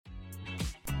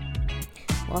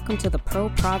Welcome to the Pro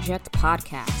Project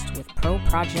Podcast with Pro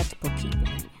Project Bookkeeping.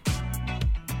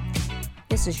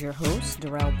 This is your host,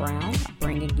 Darrell Brown,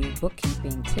 bringing you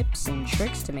bookkeeping tips and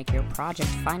tricks to make your project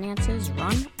finances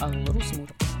run a little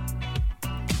smoother.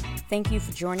 Thank you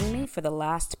for joining me for the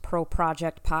last Pro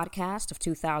Project Podcast of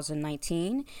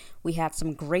 2019. We had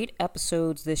some great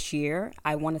episodes this year.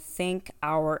 I want to thank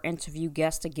our interview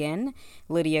guests again,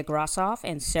 Lydia Grossoff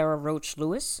and Sarah Roach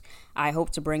Lewis. I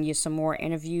hope to bring you some more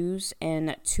interviews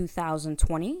in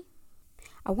 2020.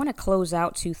 I want to close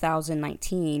out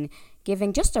 2019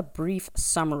 giving just a brief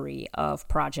summary of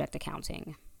project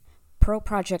accounting. Pro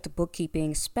Project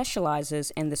Bookkeeping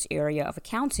specializes in this area of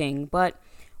accounting, but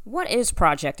what is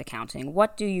project accounting?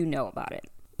 What do you know about it?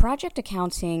 Project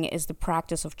accounting is the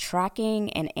practice of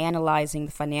tracking and analyzing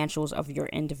the financials of your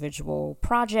individual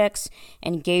projects,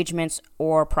 engagements,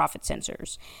 or profit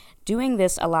centers. Doing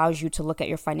this allows you to look at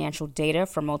your financial data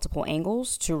from multiple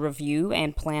angles to review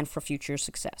and plan for future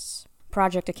success.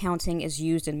 Project accounting is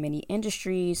used in many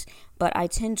industries, but I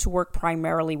tend to work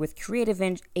primarily with creative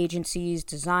agencies,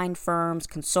 design firms,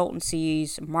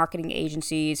 consultancies, marketing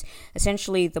agencies,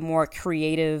 essentially the more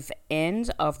creative end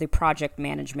of the project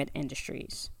management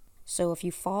industries. So if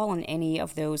you fall in any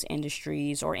of those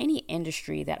industries or any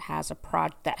industry that has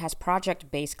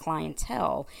project-based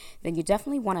clientele, then you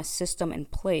definitely want a system in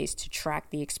place to track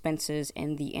the expenses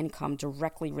and the income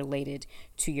directly related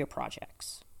to your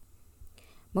projects.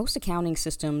 Most accounting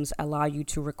systems allow you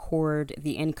to record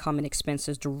the income and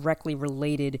expenses directly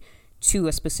related to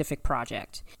a specific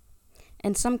project.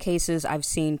 In some cases, I've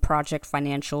seen project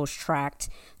financials tracked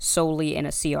solely in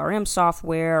a CRM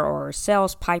software or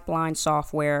sales pipeline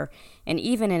software, and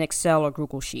even in Excel or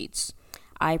Google Sheets.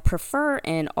 I prefer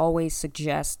and always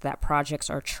suggest that projects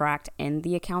are tracked in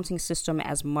the accounting system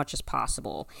as much as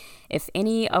possible. If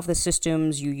any of the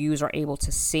systems you use are able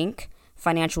to sync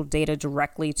financial data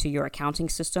directly to your accounting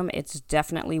system, it's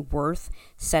definitely worth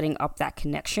setting up that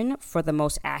connection for the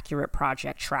most accurate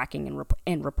project tracking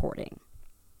and reporting.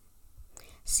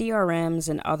 CRMs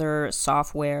and other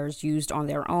softwares used on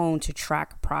their own to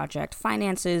track project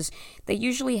finances, they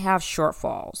usually have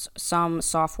shortfalls. Some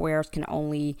softwares can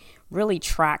only really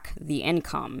track the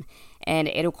income, and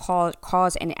it'll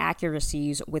cause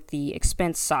inaccuracies with the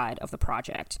expense side of the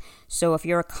project. So if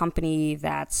you're a company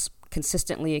that's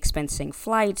consistently expensing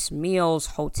flights, meals,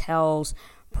 hotels,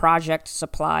 project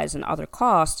supplies, and other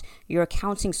costs, your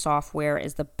accounting software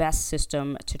is the best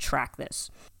system to track this.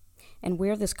 And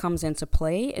where this comes into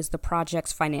play is the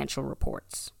project's financial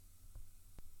reports.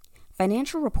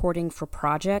 Financial reporting for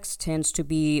projects tends to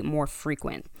be more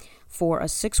frequent. For a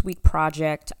 6-week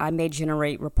project, I may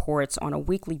generate reports on a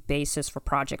weekly basis for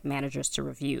project managers to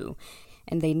review,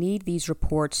 and they need these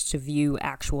reports to view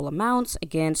actual amounts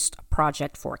against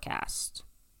project forecasts.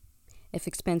 If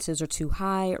expenses are too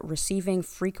high, receiving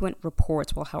frequent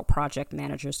reports will help project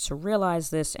managers to realize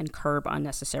this and curb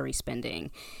unnecessary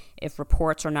spending. If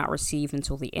reports are not received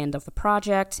until the end of the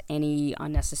project, any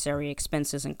unnecessary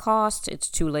expenses and costs, it's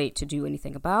too late to do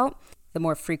anything about. The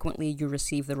more frequently you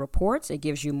receive the reports, it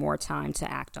gives you more time to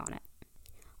act on it.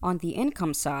 On the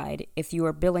income side, if you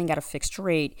are billing at a fixed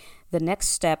rate, the next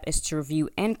step is to review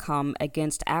income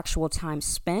against actual time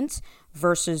spent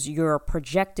versus your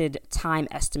projected time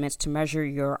estimates to measure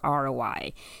your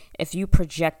ROI. If you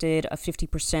projected a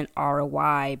 50%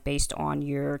 ROI based on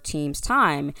your team's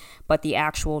time, but the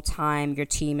actual time your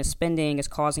team is spending is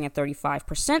causing a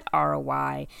 35%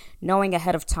 ROI, knowing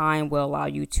ahead of time will allow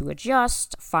you to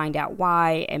adjust, find out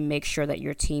why, and make sure that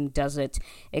your team doesn't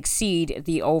exceed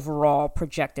the overall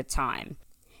projected time.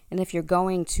 And if you're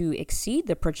going to exceed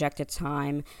the projected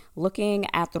time, looking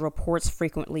at the reports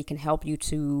frequently can help you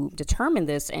to determine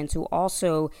this and to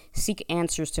also seek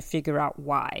answers to figure out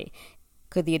why.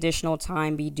 Could the additional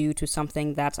time be due to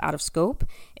something that's out of scope?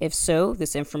 If so,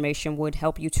 this information would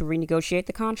help you to renegotiate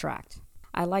the contract.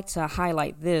 I like to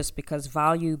highlight this because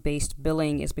value-based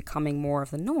billing is becoming more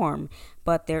of the norm,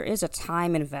 but there is a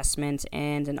time investment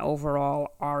and an overall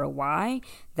ROI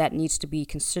that needs to be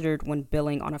considered when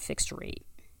billing on a fixed rate.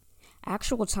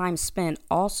 Actual time spent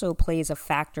also plays a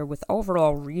factor with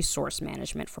overall resource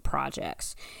management for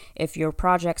projects. If your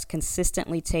projects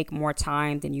consistently take more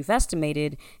time than you've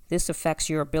estimated, this affects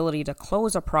your ability to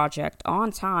close a project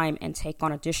on time and take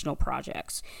on additional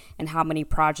projects. And how many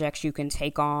projects you can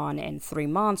take on in 3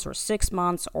 months or 6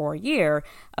 months or a year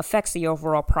affects the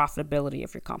overall profitability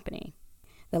of your company.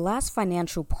 The last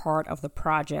financial part of the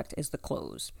project is the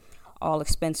close. All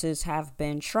expenses have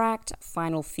been tracked,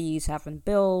 final fees have been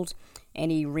billed,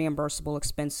 any reimbursable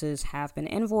expenses have been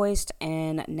invoiced,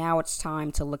 and now it's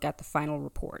time to look at the final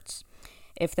reports.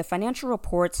 If the financial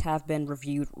reports have been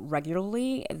reviewed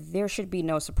regularly, there should be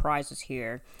no surprises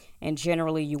here. And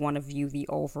generally, you want to view the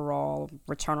overall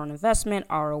return on investment,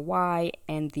 ROI,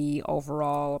 and the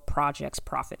overall project's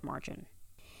profit margin.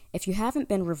 If you haven't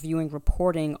been reviewing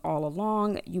reporting all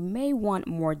along, you may want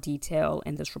more detail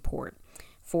in this report.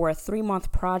 For a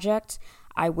 3-month project,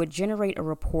 I would generate a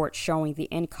report showing the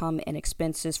income and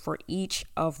expenses for each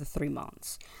of the 3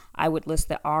 months. I would list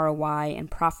the ROI and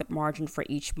profit margin for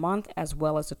each month, as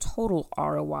well as the total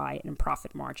ROI and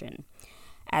profit margin.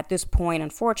 At this point,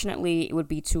 unfortunately, it would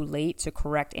be too late to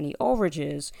correct any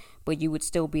overages, but you would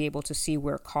still be able to see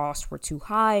where costs were too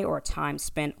high or time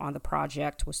spent on the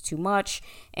project was too much,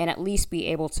 and at least be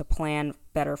able to plan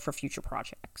better for future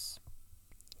projects.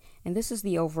 And this is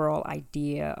the overall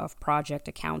idea of project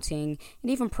accounting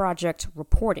and even project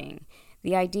reporting.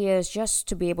 The idea is just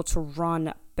to be able to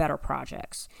run better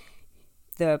projects.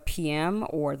 The PM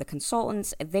or the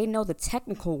consultants, they know the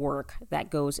technical work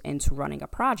that goes into running a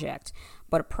project,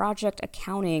 but project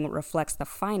accounting reflects the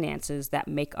finances that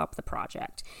make up the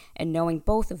project. And knowing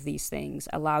both of these things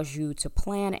allows you to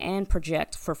plan and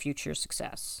project for future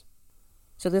success.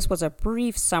 So this was a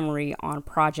brief summary on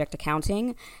project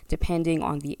accounting. Depending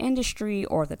on the industry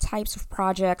or the types of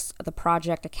projects, the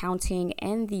project accounting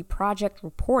and the project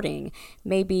reporting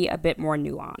may be a bit more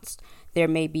nuanced. There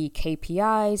may be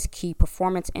KPIs, key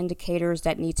performance indicators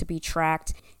that need to be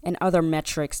tracked, and other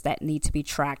metrics that need to be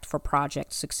tracked for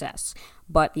project success.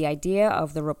 But the idea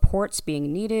of the reports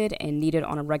being needed and needed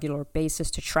on a regular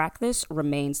basis to track this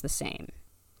remains the same.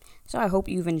 So I hope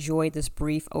you've enjoyed this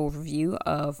brief overview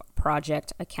of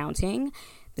project accounting.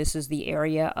 This is the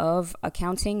area of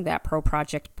accounting that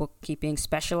ProProject Bookkeeping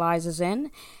specializes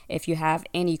in. If you have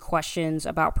any questions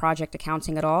about project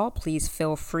accounting at all, please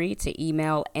feel free to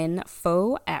email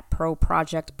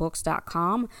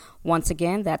info@proprojectbooks.com. Once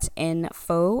again, that's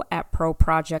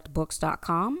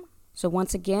info@proprojectbooks.com. So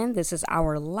once again, this is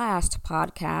our last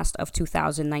podcast of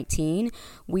 2019.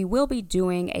 We will be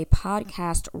doing a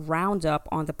podcast roundup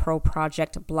on the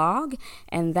ProProject blog,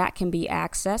 and that can be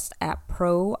accessed at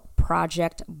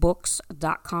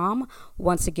proprojectbooks.com.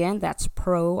 Once again, that's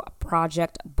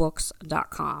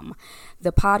proprojectbooks.com.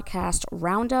 The podcast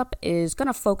roundup is going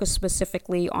to focus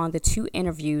specifically on the 2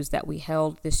 interviews that we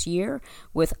held this year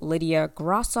with Lydia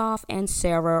Grossoff and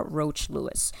Sarah Roach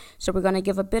Lewis. So we're going to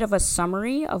give a bit of a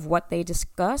summary of what they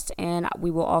discussed, and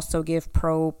we will also give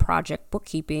ProProject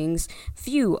Bookkeeping's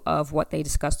view of what they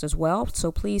discussed as well.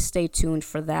 So please stay tuned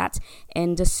for that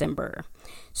in December.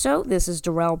 So this is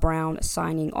Darrell Brown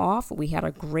signing off. We had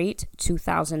a great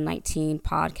 2019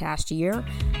 podcast year.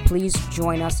 Please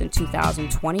join us in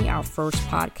 2020. Our first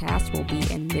podcast will be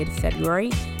in mid-February.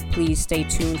 Please stay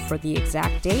tuned for the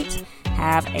exact date.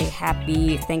 Have a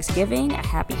happy Thanksgiving,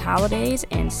 happy holidays,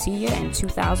 and see you in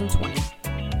 2020.